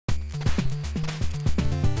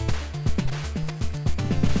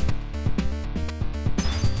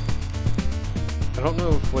I don't know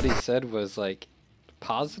if what he said was like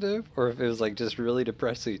positive or if it was like just really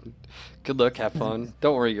depressing. Good luck, have fun.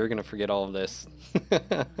 Don't worry, you're gonna forget all of this.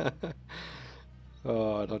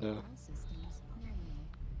 Oh, I don't know.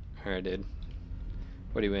 Alright, dude.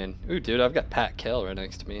 What do you win? Ooh, dude, I've got Pat Kell right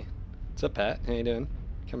next to me. What's up, Pat? How you doing?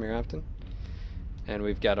 Come here often. And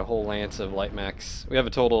we've got a whole lance of light mechs. We have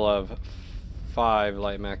a total of 5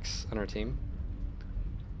 light mechs on our team.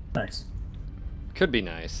 Nice. Could be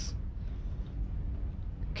nice.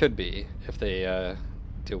 Could be if they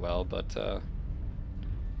do well, but I'm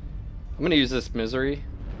gonna use this Misery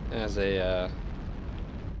as a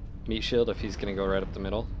meat shield if he's gonna go right up the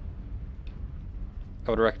middle.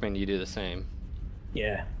 I would recommend you do the same.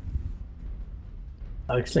 Yeah.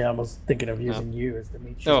 Actually, I was thinking of using you as the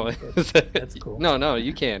meat shield. Oh, that's cool. No,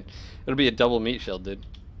 you can. It'll be a double meat shield, dude.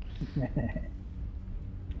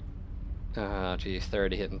 Oh, geez, they're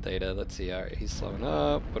already hitting Theta. Let's see. Alright, he's slowing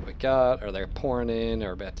up. What do we got? Are they pouring in?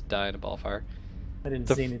 Are we about to die in a ball fire? I didn't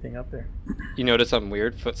see anything up there. You notice something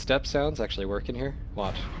weird? Footstep sounds actually working here.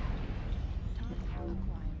 Watch.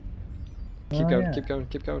 Keep going, yeah. keep going,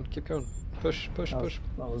 keep going, keep going. Push, push, push.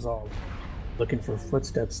 I was all looking for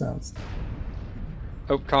footstep sounds.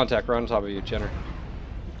 Oh, contact right on top of you, Jenner.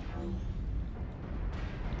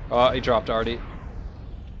 Oh, he dropped Artie.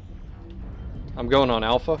 I'm going on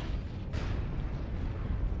Alpha.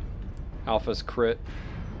 Alpha's crit.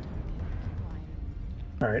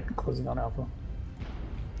 Alright, closing on Alpha.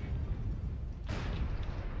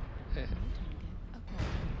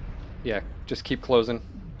 Yeah, just keep closing.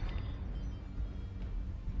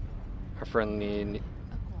 Our friendly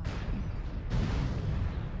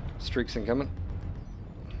streaks incoming.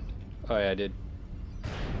 Oh yeah, I did.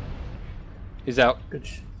 He's out. Good.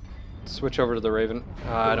 Switch over to the Raven.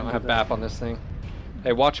 I don't have BAP on this thing.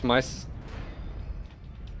 Hey, watch my...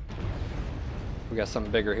 We got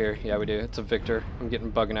something bigger here. Yeah, we do. It's a Victor. I'm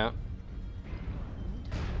getting bugging out.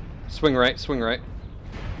 Swing right, swing right.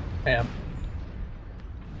 I am.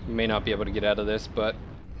 You may not be able to get out of this, but...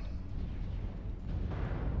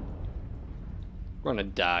 We're gonna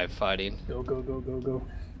die fighting. Go, go, go, go, go.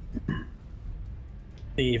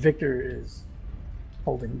 The Victor is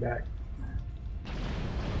holding back.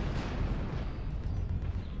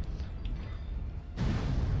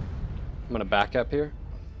 I'm gonna back up here.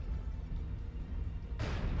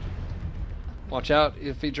 Watch out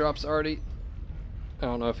if he drops Artie. I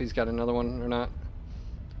don't know if he's got another one or not.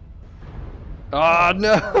 Oh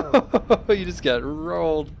no! You just got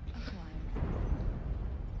rolled.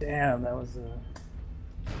 Damn, that was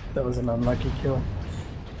an unlucky kill.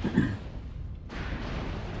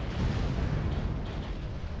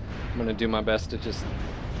 I'm gonna do my best to just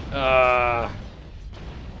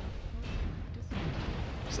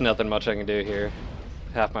there's nothing much I can do here.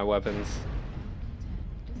 Half my weapons.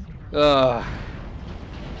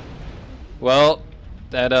 Well,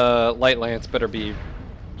 that light lance better be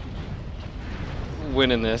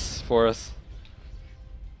winning this for us.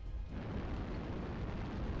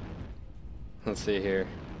 Let's see here.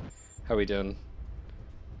 How we doing?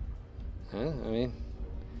 I mean,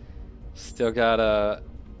 still got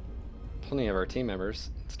plenty of our team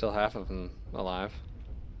members. Still half of them alive.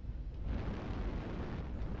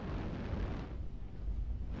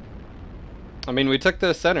 I mean, we took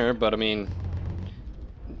the center, but I mean,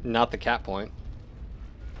 not the cap point.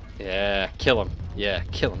 Yeah, kill him. Yeah,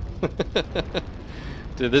 kill him.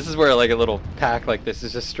 Dude, this is where like a little pack like this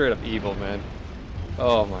is just straight up evil, man.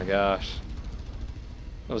 Oh my gosh.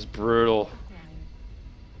 That was brutal.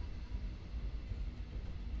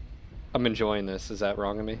 I'm enjoying this. Is that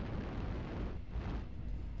wrong of me?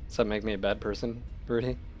 Does that make me a bad person,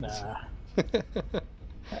 Birdie? Nah.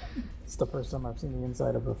 It's the first time I've seen the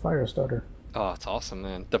inside of a fire starter. Oh, it's awesome,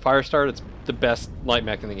 man. The fire starter, it's the best light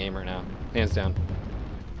mech in the game right now. Hands down.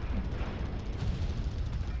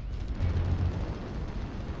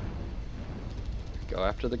 Go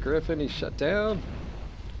after the Griffin. He's shut down.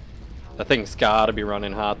 That thing's gotta be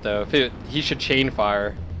running hot, though. He should chain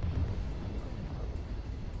fire.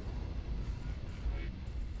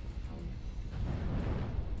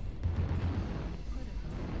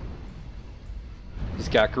 He's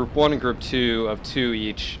got group 1 and group 2 of 2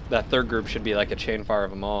 each. That third group should be like a chain fire of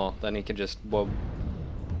them all. Then he can just, whoa.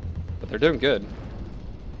 But they're doing good.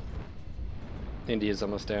 India's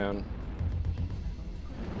almost down.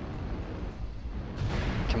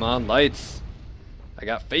 Come on, lights. I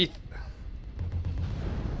got faith.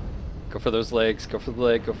 Go for those legs. Go for the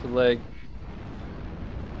leg. Go for the leg.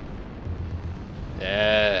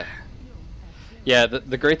 Yeah. Yeah,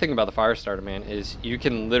 the great thing about the fire starter, man, is you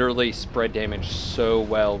can literally spread damage so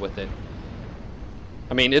well with it.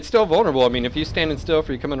 I mean, it's still vulnerable. I mean, if you standing still, if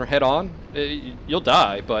you're coming head on, you'll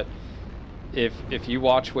die. But if you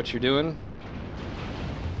watch what you're doing,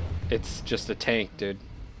 it's just a tank, dude.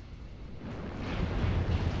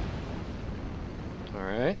 All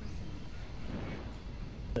right.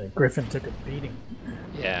 The Griffin took a beating.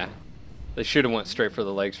 Yeah, they should have went straight for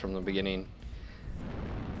the legs from the beginning.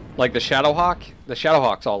 Like the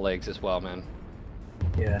Shadowhawk's all legs as well, man.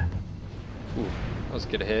 Yeah. Ooh, that was a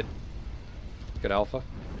good hit. Good alpha.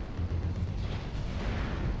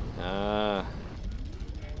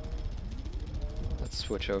 Let's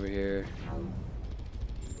switch over here.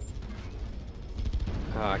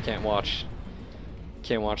 Oh, I can't watch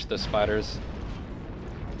the spiders.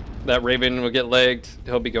 That Raven will get legged.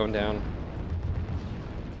 He'll be going down.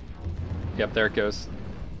 Yep, there it goes.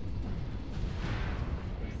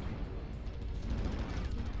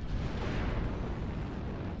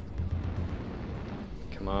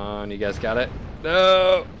 Come on, you guys got it?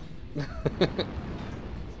 No!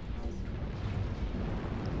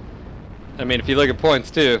 I mean, if you look at points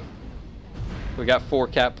too, we got 4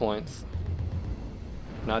 cat points.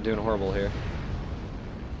 Not doing horrible here.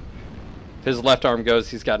 If his left arm goes,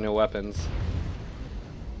 he's got no weapons.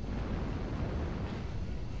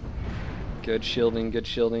 Good shielding, good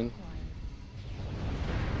shielding.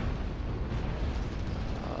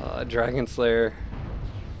 Dragon Slayer.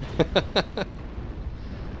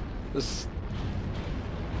 This.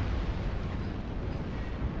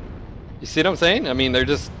 You see what I'm saying? I mean, they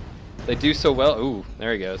do so well. Ooh,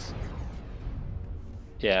 there he goes.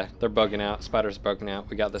 Yeah, they're bugging out. Spider's bugging out.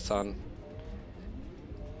 We got this on.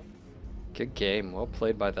 Good game. Well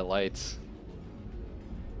played by the lights.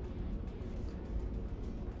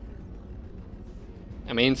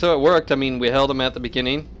 I mean, so it worked. I mean, we held him at the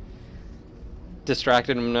beginning.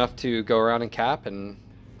 Distracted him enough to go around and cap, and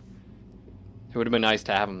it would have been nice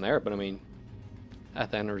to have him there, but I mean,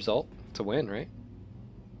 at the end result, it's a win, right?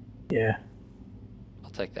 Yeah. I'll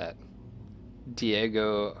take that.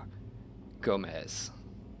 Diego Gomez.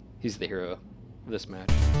 He's the hero of this match.